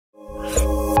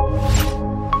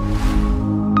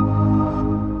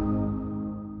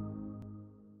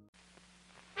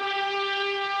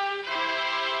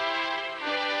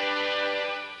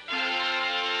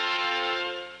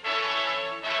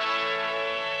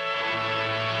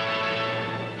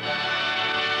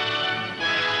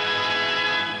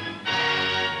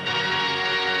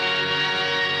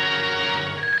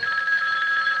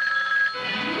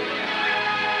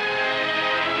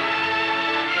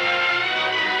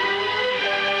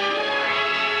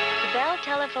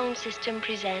telephone system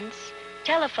presents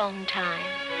Telephone Time.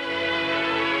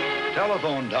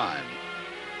 Telephone Time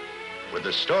with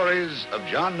the stories of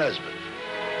John Nesbitt.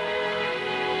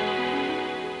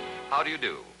 How do you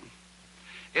do?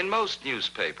 In most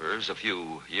newspapers a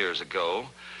few years ago,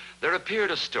 there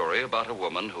appeared a story about a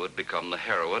woman who had become the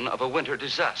heroine of a winter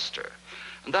disaster.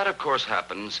 And that, of course,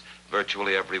 happens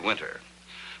virtually every winter.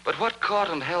 But what caught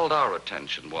and held our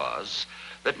attention was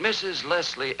that Mrs.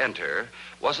 Leslie Enter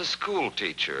was a school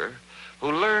teacher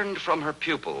who learned from her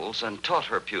pupils and taught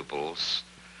her pupils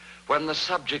when the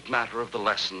subject matter of the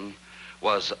lesson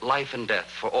was life and death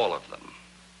for all of them.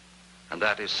 And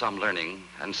that is some learning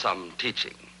and some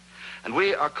teaching. And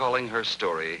we are calling her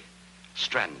story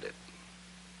Stranded.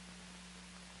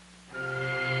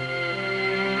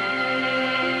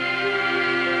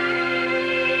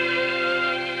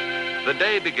 The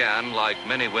day began like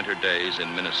many winter days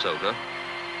in Minnesota.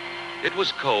 It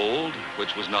was cold,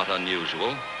 which was not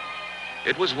unusual.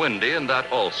 It was windy, and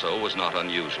that also was not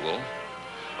unusual.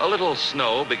 A little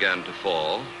snow began to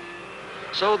fall.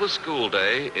 So the school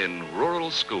day in Rural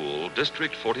School,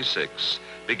 District 46,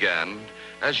 began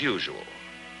as usual.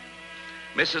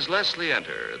 Mrs. Leslie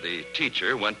Enter, the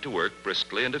teacher, went to work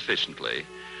briskly and efficiently,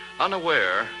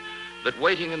 unaware that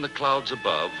waiting in the clouds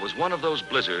above was one of those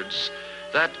blizzards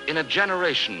that in a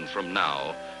generation from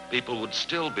now, people would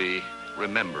still be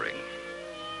remembering.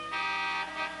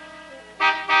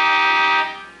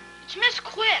 It's Miss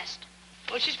Quist.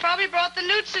 Well, she's probably brought the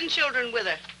Knudsen children with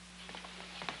her.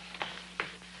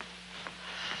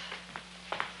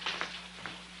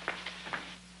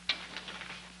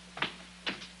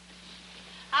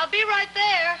 I'll be right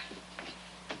there.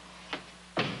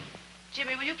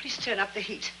 Jimmy, will you please turn up the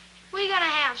heat? We're gonna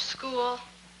have school.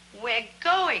 We're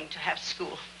going to have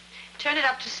school. Turn it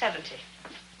up to 70.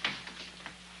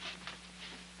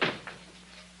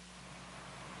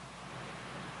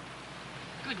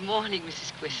 Good morning,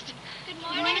 Mrs. Quist. Good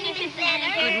morning, Mrs.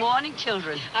 Enter. Good morning,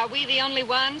 children. Are we the only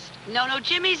ones? No,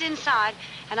 Jimmy's inside,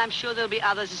 and I'm sure there'll be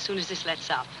others as soon as this lets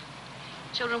up.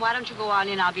 Children, why don't you go on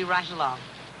in? I'll be right along.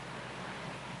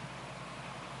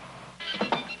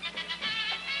 Morning,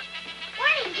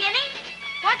 Jimmy.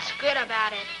 What's good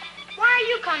about it? Why are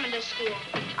you coming to school?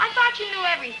 I thought you knew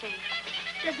everything.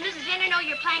 Does Mrs. Enter know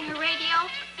you're playing her radio?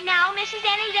 No, Mrs.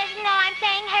 Enter doesn't know I'm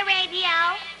playing her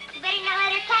radio. You better not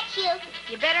let her catch you.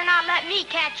 You better not let me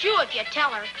catch you if you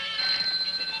tell her.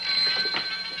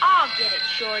 I'll get it,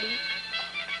 Shorty.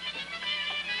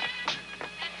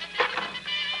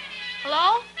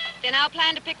 Hello? Then I'll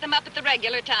plan to pick them up at the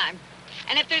regular time.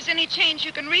 And if there's any change,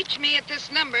 you can reach me at this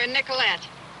number in Nicolette.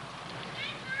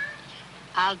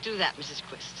 I'll do that, Mrs.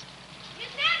 Quist. Miss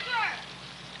Enter!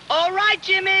 All right,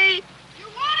 Jimmy. You're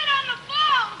wanted on the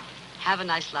phone! Have a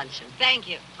nice luncheon. Thank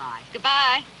you. Bye.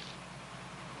 Goodbye.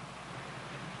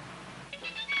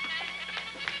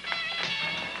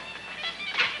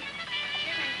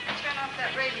 Jimmy, turn off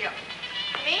that radio.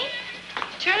 Me?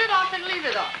 Turn it off and leave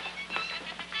it off.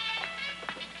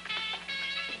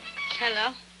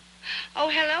 Hello. Oh,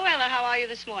 hello, Ella. How are you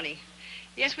this morning?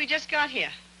 Yes, we just got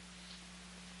here.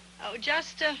 Oh,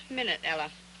 just a minute,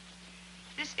 Ella.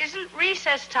 This isn't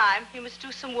recess time. You must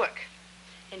do some work.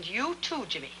 And you too,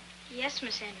 Jimmy. Yes,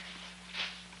 Miss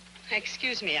Enter.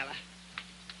 Excuse me, Ella.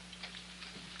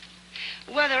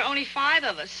 Well, there are only 5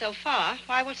 of us so far.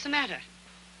 Why, what's the matter?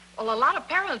 Well, a lot of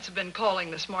parents have been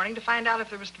calling this morning to find out if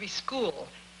there was to be school.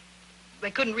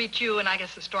 They couldn't reach you, and I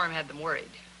guess the storm had them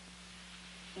worried.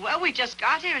 Well, we just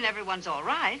got here and everyone's all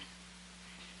right.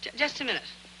 Just a minute.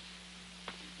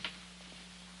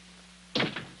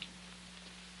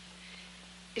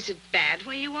 Is it bad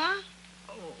where you are?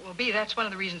 Oh, well, Bea, that's one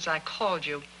of the reasons I called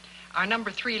you. Our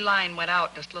number 3 line went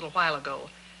out just a little while ago.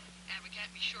 And we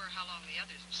can't be sure how long the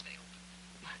others will stay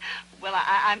open. Well,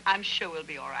 I'm sure we'll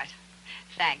be all right.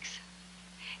 Thanks.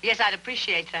 Yes, I'd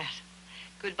appreciate that.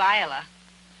 Goodbye, Ella.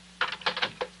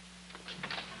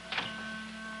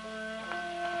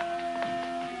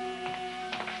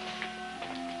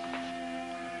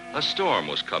 A storm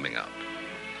was coming up.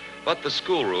 But the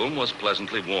schoolroom was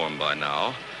pleasantly warm by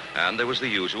now, and there was the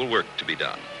usual work to be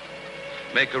done.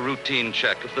 Make a routine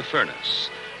check of the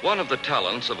furnace. One of the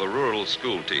talents of a rural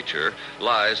school teacher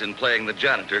lies in playing the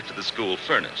janitor to the school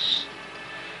furnace.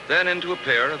 Then into a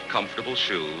pair of comfortable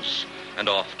shoes and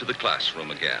off to the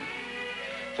classroom again.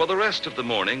 For the rest of the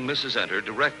morning, Mrs. Enter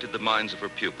directed the minds of her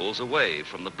pupils away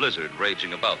from the blizzard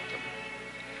raging about them.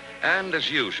 And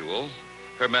as usual,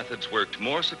 her methods worked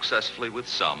more successfully with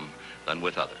some than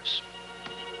with others.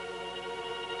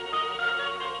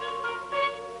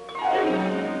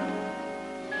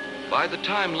 By the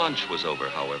time lunch was over,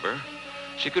 however,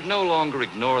 she could no longer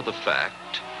ignore the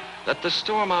fact that the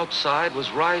storm outside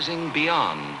was rising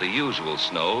beyond the usual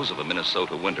snows of a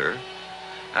Minnesota winter,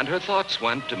 and her thoughts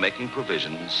went to making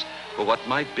provisions for what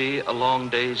might be a long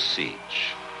day's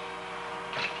siege.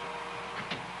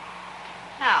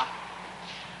 Now,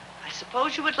 I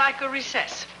suppose you would like a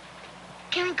recess.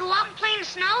 Can we go out and play in the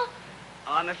snow?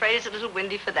 Oh, I'm afraid it's a little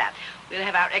windy for that. We'll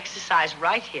have our exercise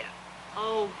right here.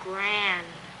 Oh, grand.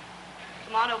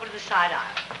 Come on over to the side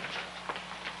aisle.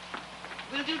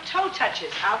 We'll do toe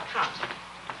touches. I'll count.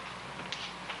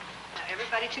 Now,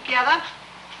 everybody together.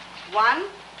 1.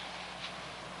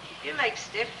 Keep your legs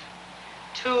stiff.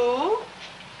 2.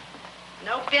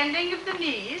 No bending of the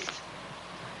knees.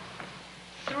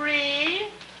 3.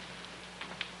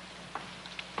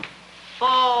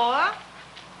 4.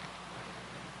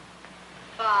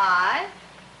 5.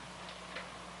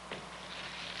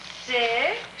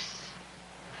 6.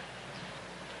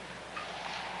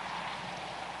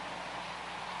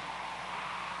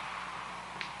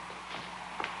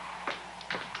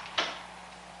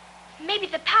 Maybe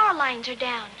the power lines are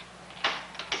down.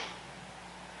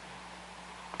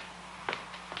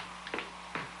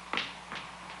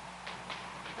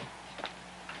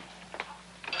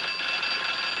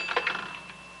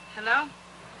 Hello?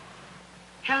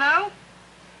 Hello?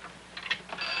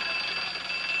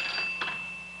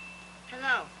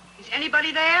 Hello? Is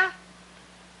anybody there?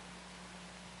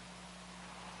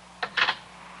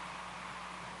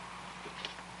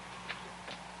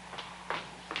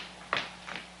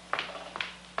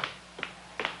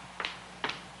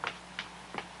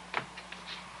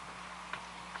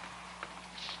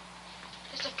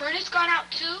 Has the furnace gone out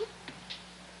too?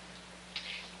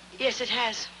 Yes, it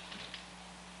has.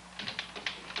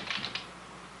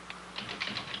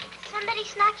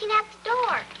 Somebody's knocking at the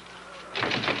door.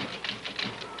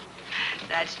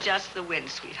 That's just the wind,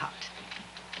 sweetheart.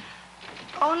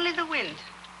 Only the wind.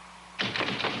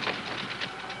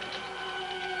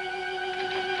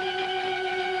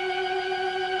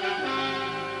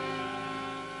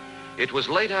 It was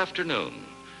late afternoon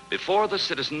before the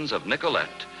citizens of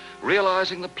Nicolette,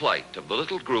 realizing the plight of the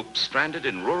little group stranded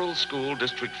in rural school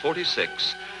District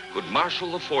 46, could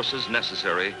marshal the forces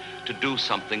necessary to do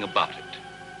something about it.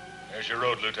 There's your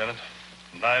road, Lieutenant.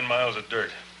 9 miles of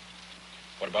dirt.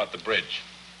 What about the bridge?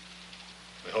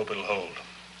 We hope it'll hold.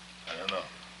 I don't know.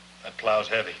 That plow's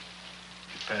heavy.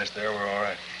 If you pass there, we're all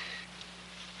right.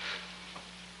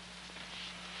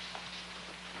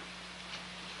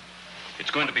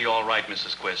 It's going to be all right,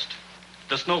 Mrs. Quist.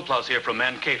 The snowplows here from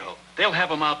Mankato. They'll have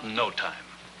them out in no time.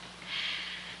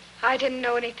 I didn't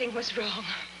know anything was wrong.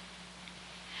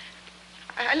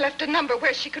 I left a number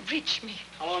where she could reach me.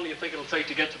 How long do you think it'll take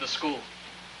to get to the school?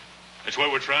 That's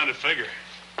what we're trying to figure.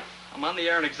 I'm on the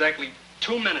air in exactly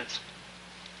 2 minutes.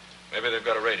 Maybe they've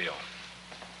got a radio.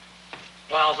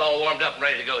 Plow's all warmed up and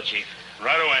ready to go, Chief.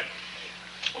 Right away.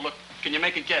 Well, look, can you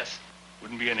make a guess?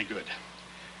 Wouldn't be any good.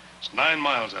 It's 9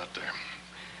 miles out there.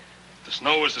 If the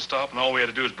snow was to stop and all we had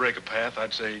to do is break a path,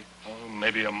 I'd say, oh,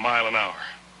 maybe a mile an hour.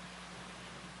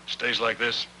 Stays like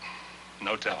this,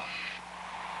 no telling.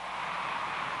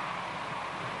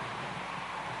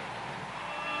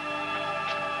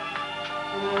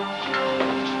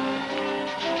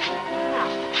 Now,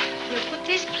 we'll put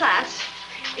these plants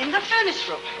in the furnace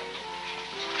room.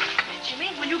 Jimmy,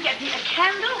 will you get me a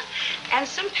candle and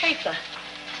some paper?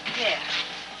 There.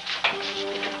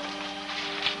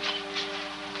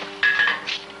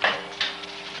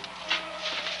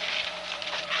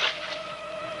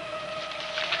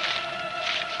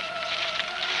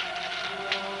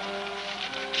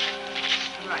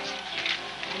 Right.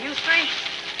 And you three,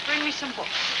 bring me some books.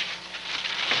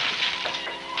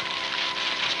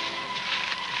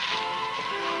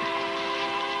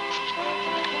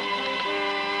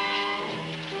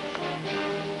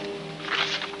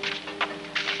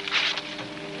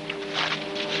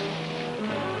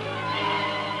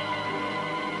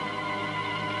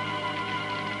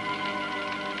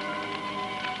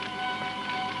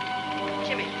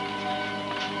 Jimmy.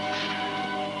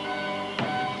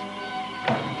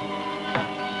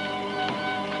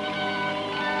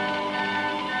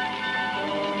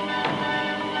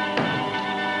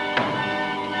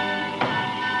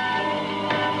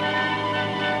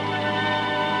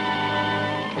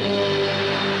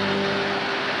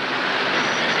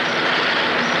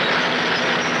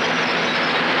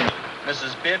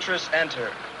 Mrs. Beatrice,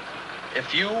 enter.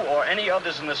 If you or any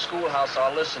others in the schoolhouse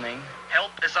are listening,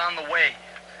 help is on the way.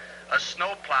 A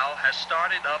snowplow has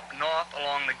started up north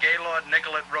along the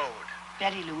Gaylord-Nicollet Road.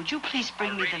 Betty Lou, would you please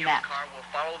bring me the radio map? car will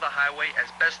follow the highway as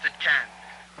best it can.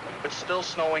 But still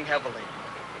snowing heavily.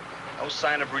 No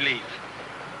sign of relief.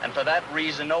 And for that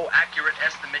reason, no accurate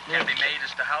estimate can be made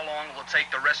as to how long it will take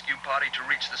the rescue party to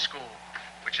reach the school,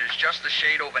 which is just a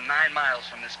shade over 9 miles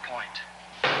from this point.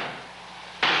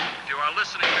 If you are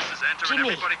listening, Mrs. Enter, and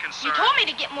everybody concerned, you told me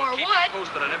to get more keep wood. you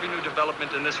posted on every new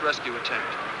development in this rescue attempt.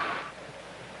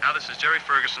 Now, this is Jerry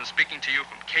Ferguson speaking to you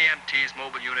from KMT's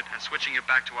mobile unit and switching you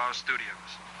back to our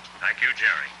studios. Thank you,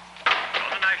 Jerry. On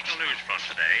the national news front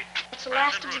today... That's the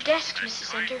last of the desk,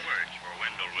 Mrs. Enter. ...words for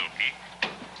Wendell Wilkie.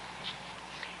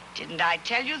 Didn't I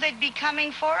tell you they'd be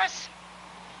coming for us?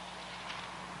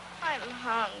 I'm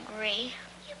hungry.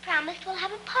 You promised we'll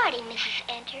have a party, Mrs.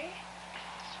 Enter.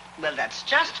 Well, that's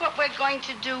just what we're going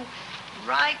to do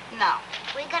right now.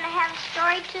 We're gonna have a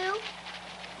story, too?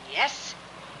 Yes.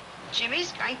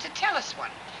 Jimmy's going to tell us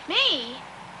one. Me?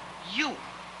 You.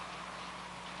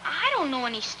 I don't know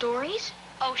any stories.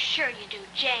 Oh, sure you do,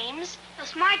 James. A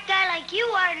smart guy like you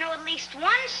ought to know at least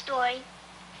one story.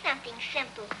 Something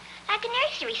simple, like a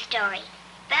nursery story.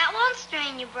 That won't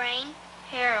strain your brain.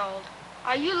 Harold,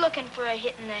 are you looking for a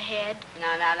hit in the head?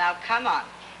 Now, come on.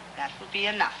 That will be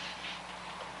enough.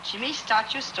 Jimmy,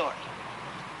 start your story.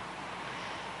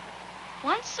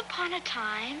 Once upon a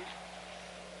time,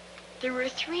 there were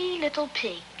 3 little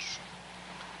pigs.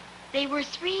 They were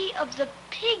 3 of the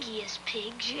piggiest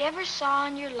pigs you ever saw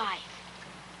in your life,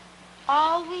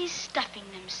 always stuffing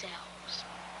themselves.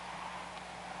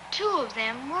 2 of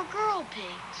them were girl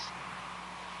pigs,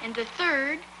 and the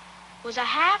 3rd was a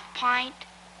half-pint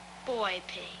boy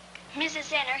pig.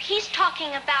 Mrs. Enter, he's talking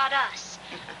about us.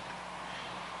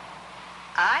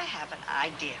 I have an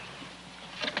idea.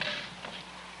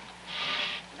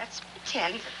 Let's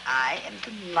pretend that I am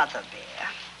the mother bear.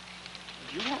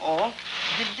 You are all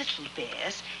the little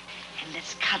bears, and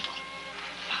let's cuddle.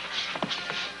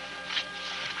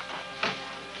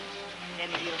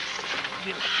 And then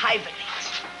we'll hibernate.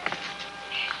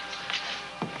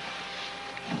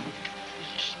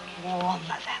 We'll keep warmer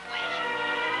that way.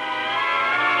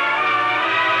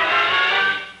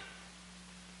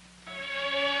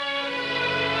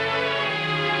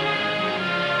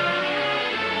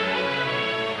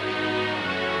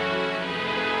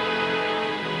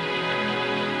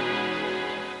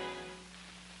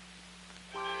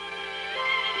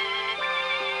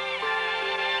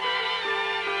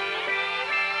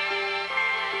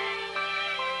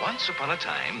 Once upon a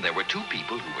time, there were 2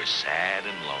 people who were sad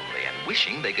and lonely and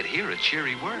wishing they could hear a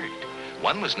cheery word.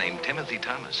 One was named Timothy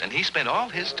Thomas, and he spent all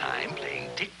his time playing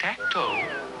tic-tac-toe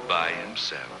by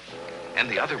himself. And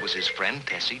the other was his friend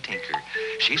Tessie Tinker.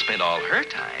 She spent all her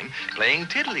time playing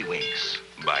tiddlywinks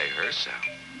by herself.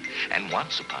 And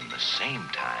once upon the same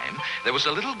time, there was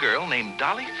a little girl named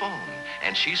Dolly Phone,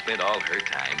 and she spent all her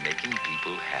time making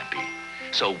people happy.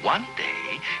 So one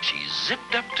day, she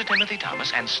zipped up to Timothy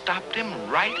Thomas and stopped him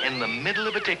right in the middle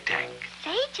of a tic-tac.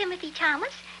 Say, Timothy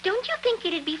Thomas, don't you think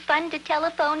it'd be fun to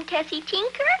telephone Tessie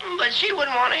Tinker? But she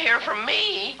wouldn't want to hear from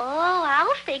me. Oh,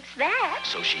 I'll fix that.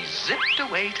 So she zipped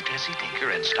away to Tessie Tinker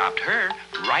and stopped her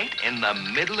right in the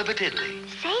middle of a tiddly.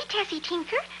 Say, Tessie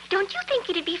Tinker, don't you think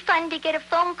it'd be fun to get a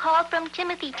phone call from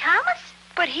Timothy Thomas?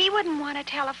 But he wouldn't want to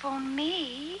telephone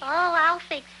me. Oh, I'll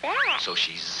fix that. So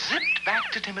she zipped back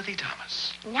to Timothy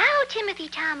Thomas. Now, Timothy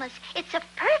Thomas, it's a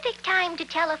perfect time to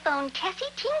telephone Tessie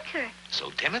Tinker.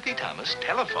 So Timothy Thomas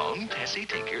telephoned Tessie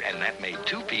Tinker, and that made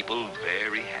 2 people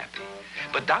very happy.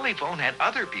 But Dolly Phone had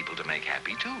other people to make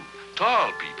happy, too.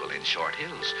 Tall people in Short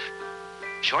Hills,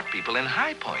 short people in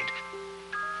High Point,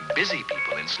 busy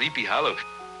people in Sleepy Hollow,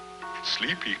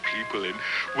 sleepy people in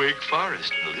Wake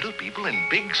Forest, little people in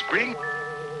Big Spring,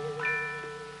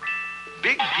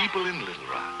 big people in Little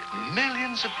Rock,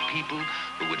 millions of people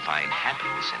who would find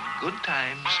happiness and good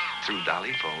times through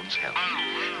Dolly Phone's help.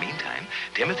 Meantime,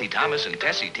 Timothy Thomas and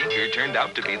Tessie Tinker turned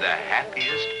out to be the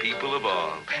happiest people of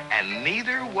all, and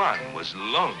neither one was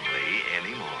lonely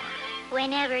anymore.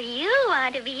 Whenever you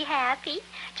want to be happy,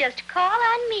 just call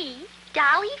on me,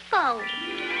 Dolly Phone.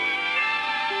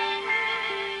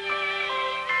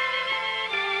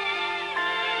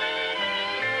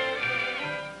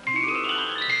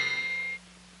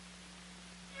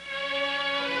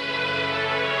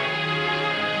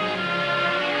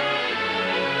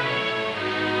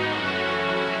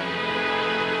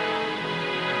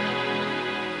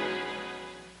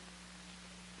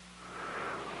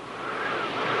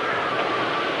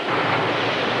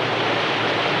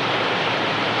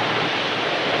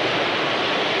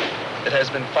 It has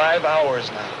been 5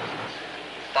 hours now.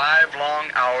 5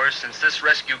 long hours since this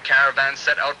rescue caravan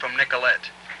set out from Nicolette.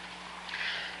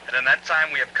 And in that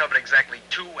time, we have covered exactly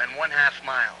 2½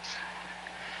 miles.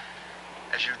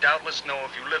 As you doubtless know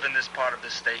if you live in this part of the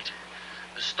state,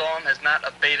 The storm has not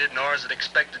abated, nor is it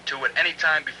expected to at any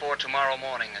time before tomorrow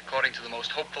morning, according to the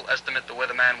most hopeful estimate the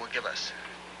weatherman will give us.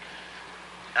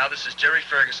 Now, this is Jerry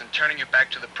Ferguson turning you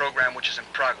back to the program which is in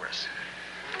progress.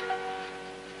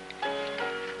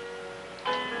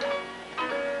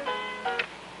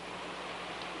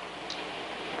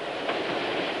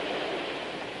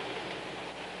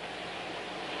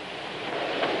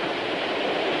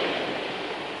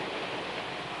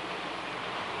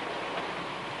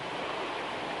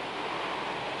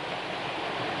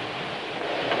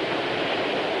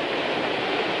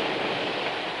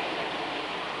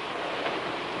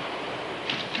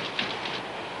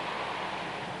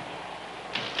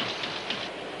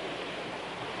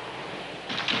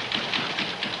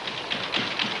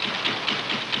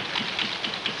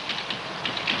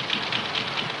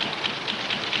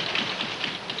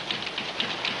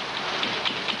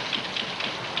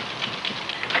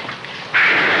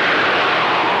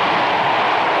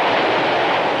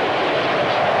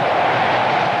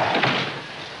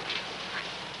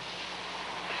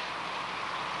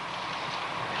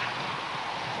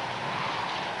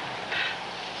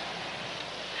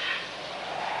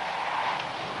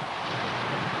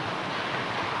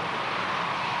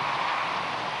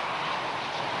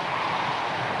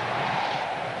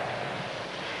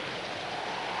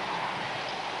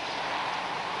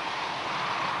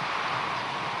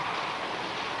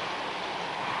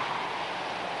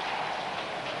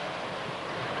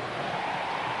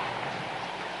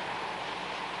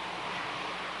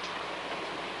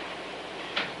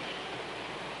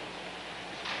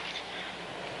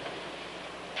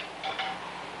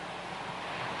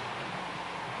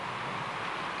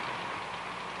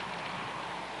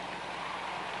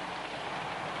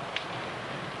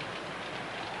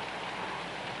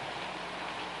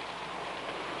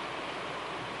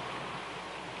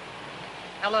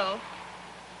 Hello?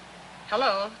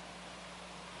 Hello?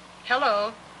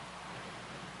 Hello?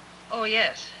 Oh,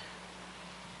 yes.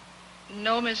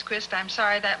 No, Miss Quist, I'm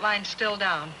sorry, that line's still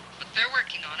down. But they're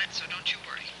working on it, so don't you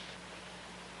worry.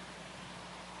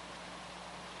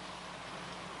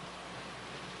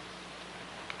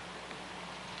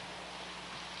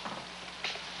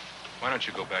 Why don't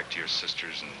you go back to your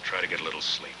sisters and try to get a little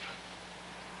sleep?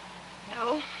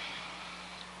 No.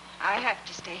 I have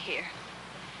to stay here.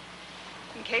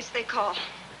 In case they call.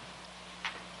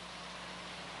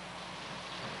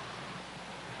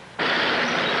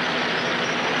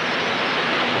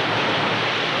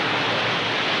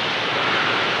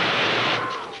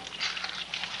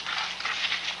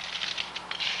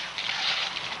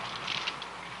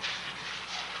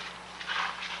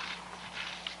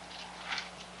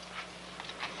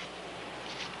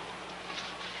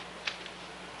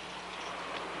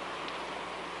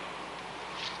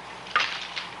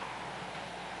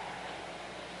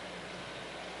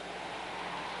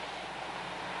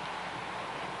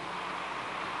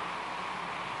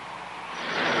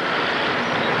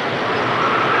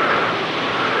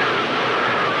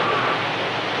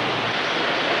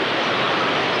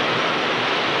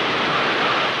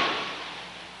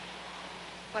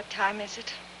 What time is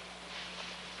it?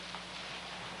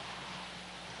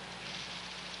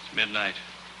 It's midnight.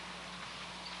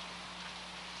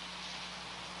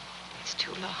 It's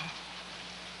too long.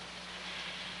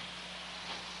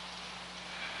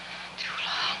 Too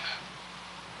long.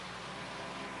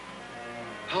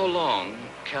 How long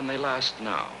can they last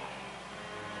now?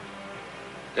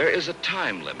 There is a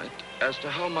time limit as to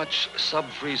how much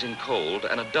sub-freezing cold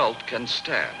an adult can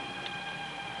stand.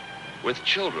 With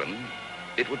children,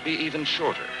 it would be even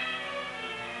shorter.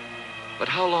 But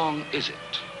how long is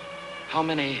it? How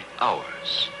many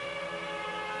hours?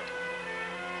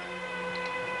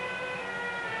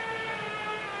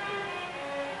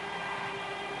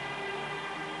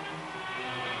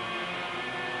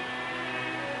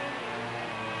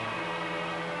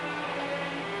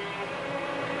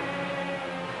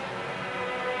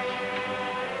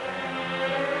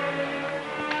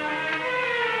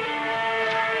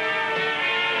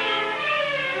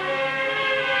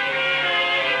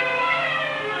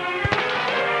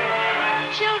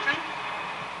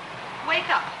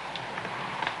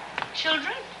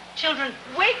 Children,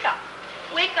 wake up.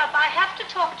 Wake up. I have to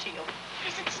talk to you.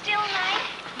 Is it still night?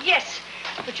 Yes,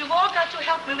 but you've all got to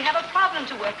help me. We have a problem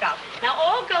to work out. Now,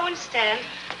 all go and stand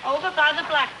over by the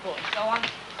blackboard. Go on.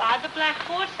 By the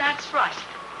blackboard, that's right.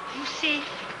 You see,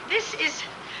 this is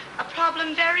a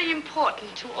problem very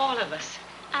important to all of us.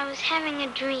 I was having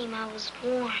a dream. I was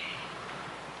warm.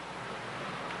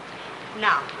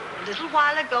 Now, a little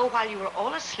while ago, while you were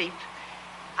all asleep,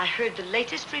 I heard the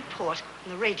latest report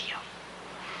on the radio.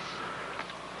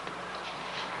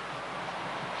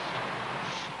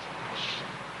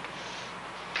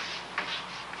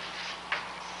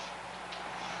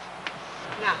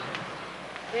 Now,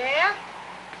 there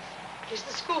is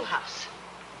the schoolhouse.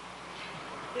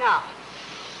 Now,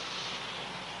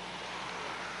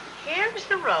 here is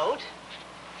the road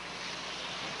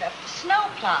that the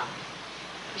snowplow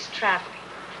is traveling.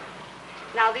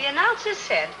 Now, the announcer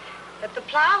said that the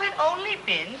plow had only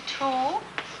been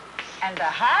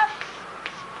 2.5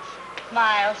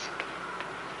 miles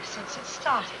since it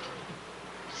started.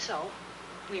 So,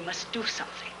 we must do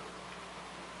something.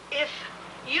 If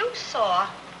you saw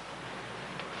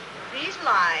these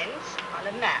lines on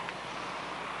a map,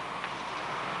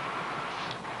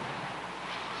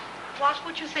 what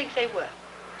would you think they were?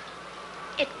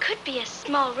 It could be a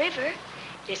small river.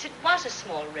 Yes, it was a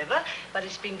small river, but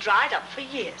it's been dried up for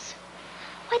years.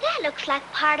 Why, that looks like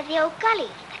part of the old gully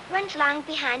that runs along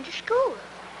behind the school.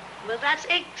 Well, that's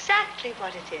exactly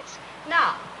what it is.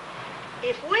 Now,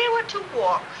 if we were to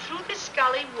walk through this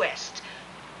gully west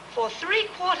for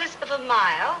 3/4 of a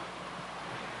mile,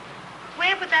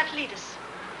 where would that lead us?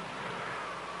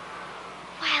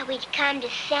 Well, we'd come to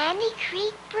Sandy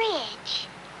Creek Bridge.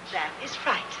 That is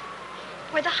right.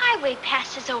 Where the highway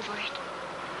passes over it.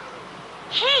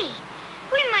 Hey,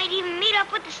 we might even meet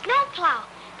up with the snowplow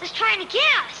that's trying to get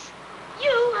us.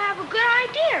 You have a good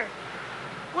idea.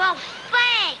 Well,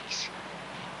 thanks.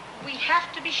 We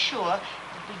have to be sure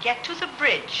that we get to the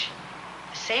bridge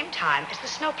at the same time as the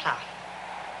snowplow.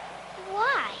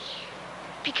 Why?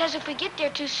 Because if we get there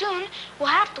too soon, we'll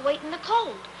have to wait in the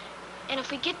cold. And if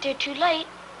we get there too late,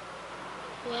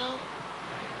 well...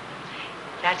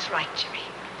 That's right, Jimmy.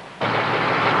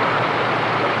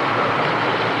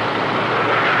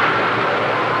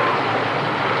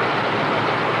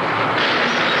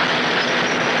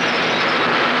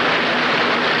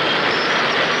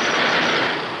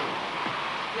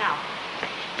 Now,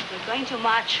 we're going to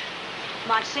march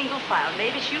single file.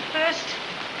 Mavis, you first.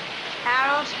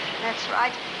 Harold, that's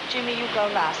right. Jimmy, you go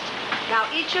last. Now,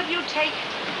 each of you take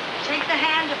the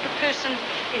hand of the person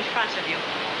in front of you.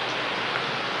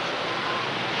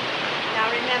 Now,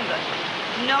 remember,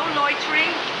 no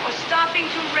loitering or stopping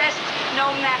to rest,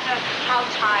 no matter how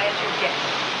tired you get.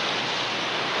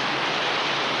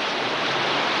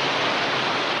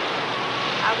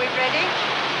 Are we ready?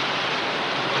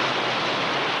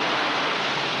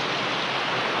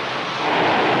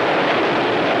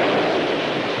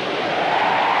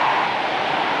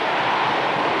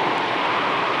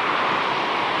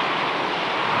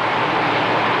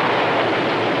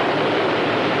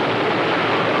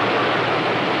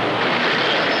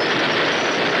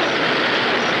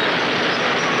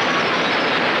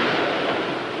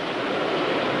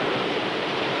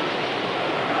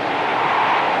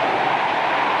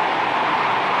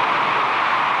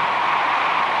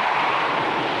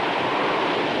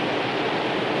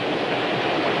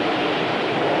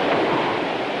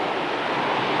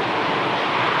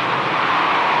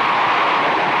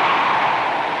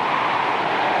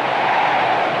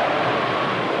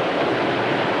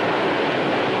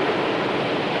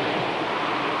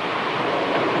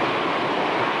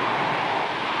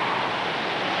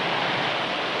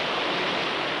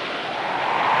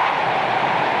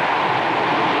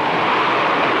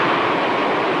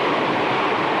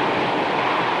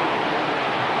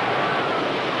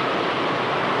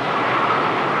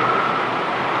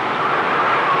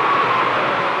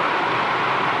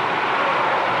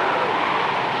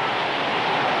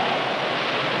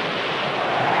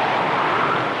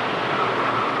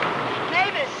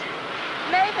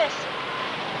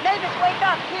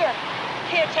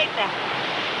 Here, take that.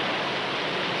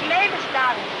 Mavis,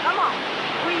 darling, come on.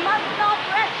 We must not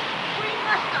rest. We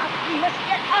must not. We must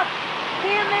get up.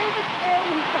 Here, Mavis, there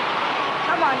we go.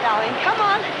 Come on, darling, come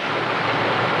on.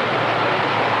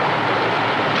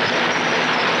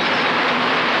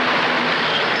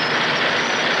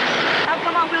 Now,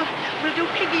 come on, we'll do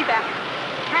piggyback.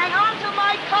 Hang on to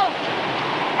my coat.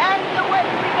 And away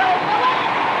we go. Away!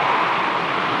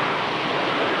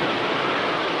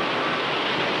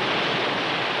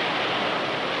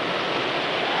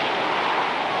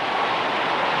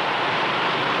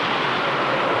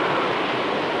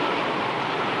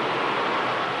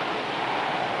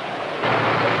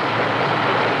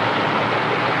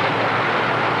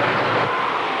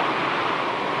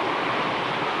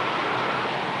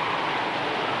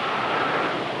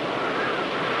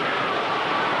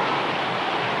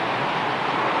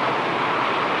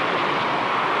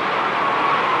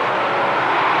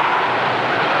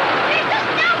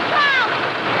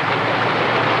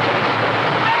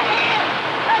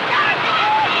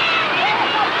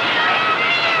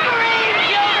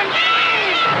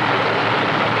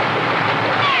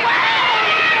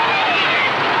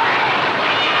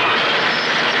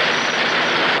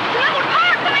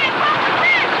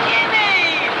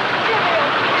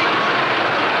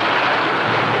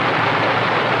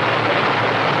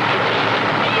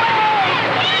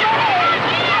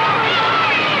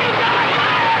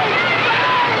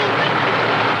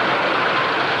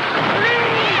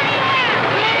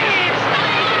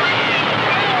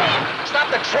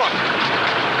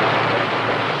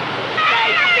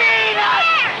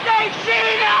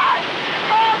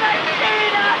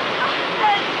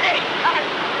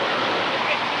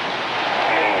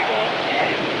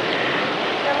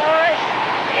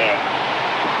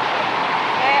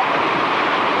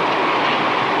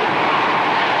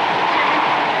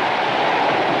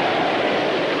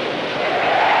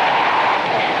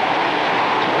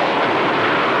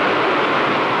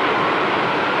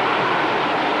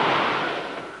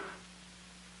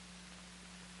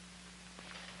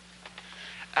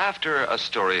 after a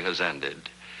story has ended,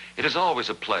 it is always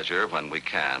a pleasure, when we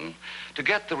can, to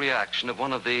get the reaction of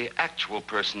one of the actual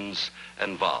persons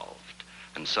involved.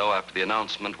 And so after the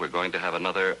announcement, we're going to have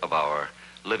another of our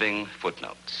living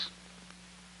footnotes.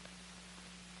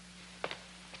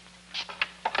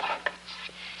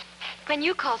 When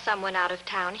you call someone out of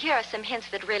town, here are some hints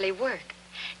that really work.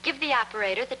 Give the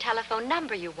operator the telephone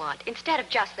number you want instead of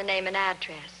just the name and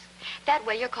address. That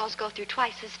way your calls go through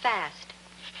twice as fast.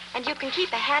 And you can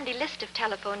keep a handy list of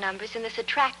telephone numbers in this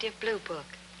attractive blue book.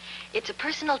 It's a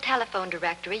personal telephone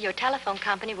directory your telephone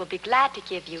company will be glad to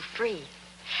give you free.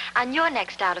 On your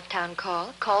next out-of-town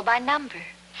call, call by number.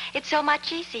 It's so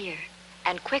much easier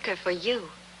and quicker for you.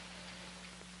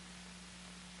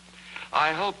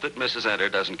 I hope that Mrs. Enter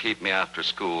doesn't keep me after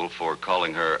school for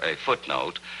calling her a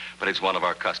footnote, but it's one of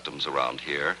our customs around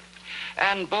here.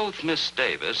 And both Miss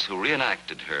Davis, who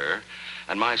reenacted her,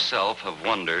 and myself have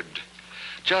wondered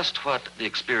just what the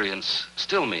experience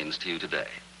still means to you today.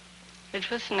 It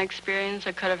was an experience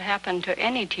that could have happened to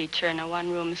any teacher in a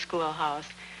one-room schoolhouse.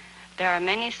 There are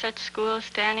many such schools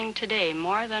standing today,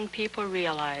 more than people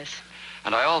realize.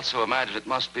 And I also imagine it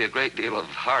must be a great deal of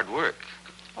hard work.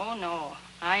 Oh, no.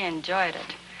 I enjoyed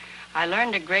it. I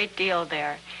learned a great deal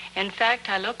there. In fact,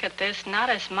 I look at this not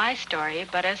as my story,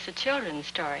 but as the children's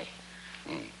story.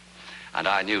 And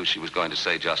I knew she was going to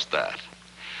say just that.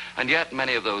 And yet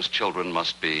many of those children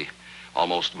must be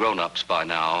almost grown-ups by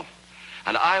now.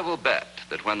 And I will bet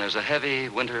that when there's a heavy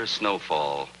winter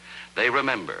snowfall, they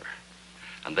remember.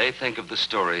 And they think of the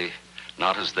story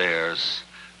not as theirs,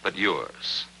 but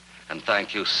yours. And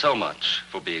thank you so much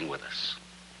for being with us.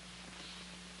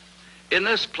 In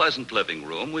this pleasant living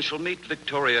room, we shall meet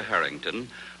Victoria Harrington,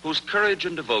 whose courage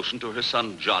and devotion to her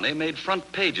son Johnny made front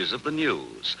pages of the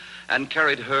news and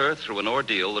carried her through an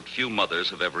ordeal that few mothers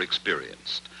have ever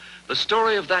experienced. The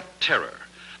story of that terror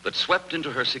that swept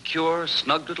into her secure,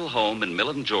 snug little home in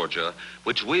Millen, Georgia,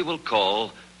 which we will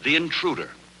call The Intruder.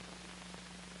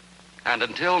 And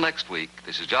until next week,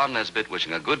 this is John Nesbitt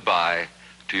wishing a goodbye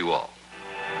to you all.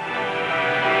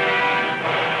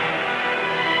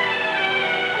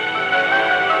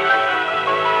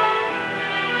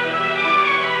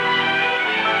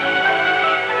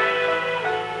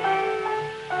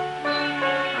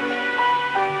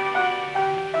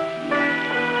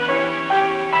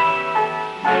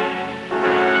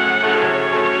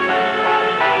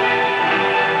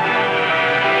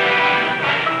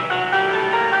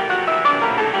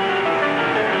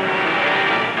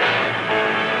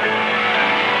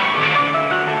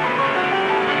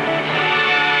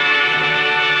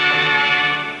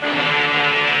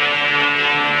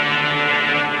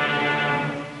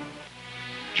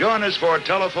 Join us for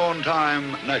telephone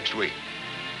time next week.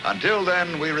 Until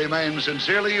then, we remain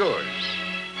sincerely yours,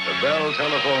 the Bell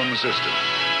Telephone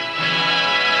System.